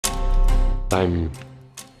Time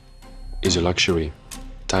is a luxury.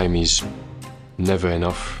 Time is never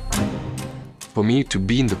enough. For me, to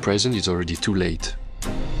be in the present is already too late.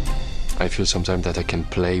 I feel sometimes that I can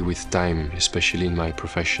play with time, especially in my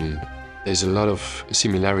profession. There's a lot of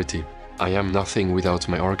similarity. I am nothing without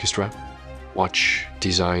my orchestra. Watch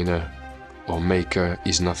designer or maker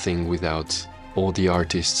is nothing without all the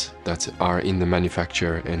artists that are in the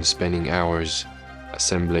manufacture and spending hours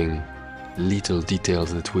assembling little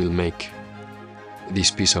details that will make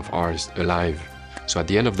this piece of art alive. So at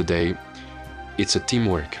the end of the day, it's a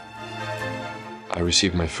teamwork. I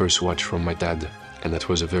received my first watch from my dad, and that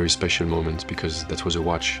was a very special moment because that was a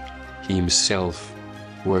watch he himself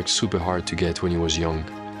worked super hard to get when he was young.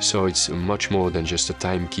 So it's much more than just a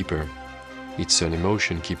timekeeper. It's an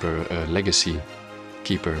emotion keeper, a legacy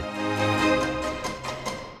keeper.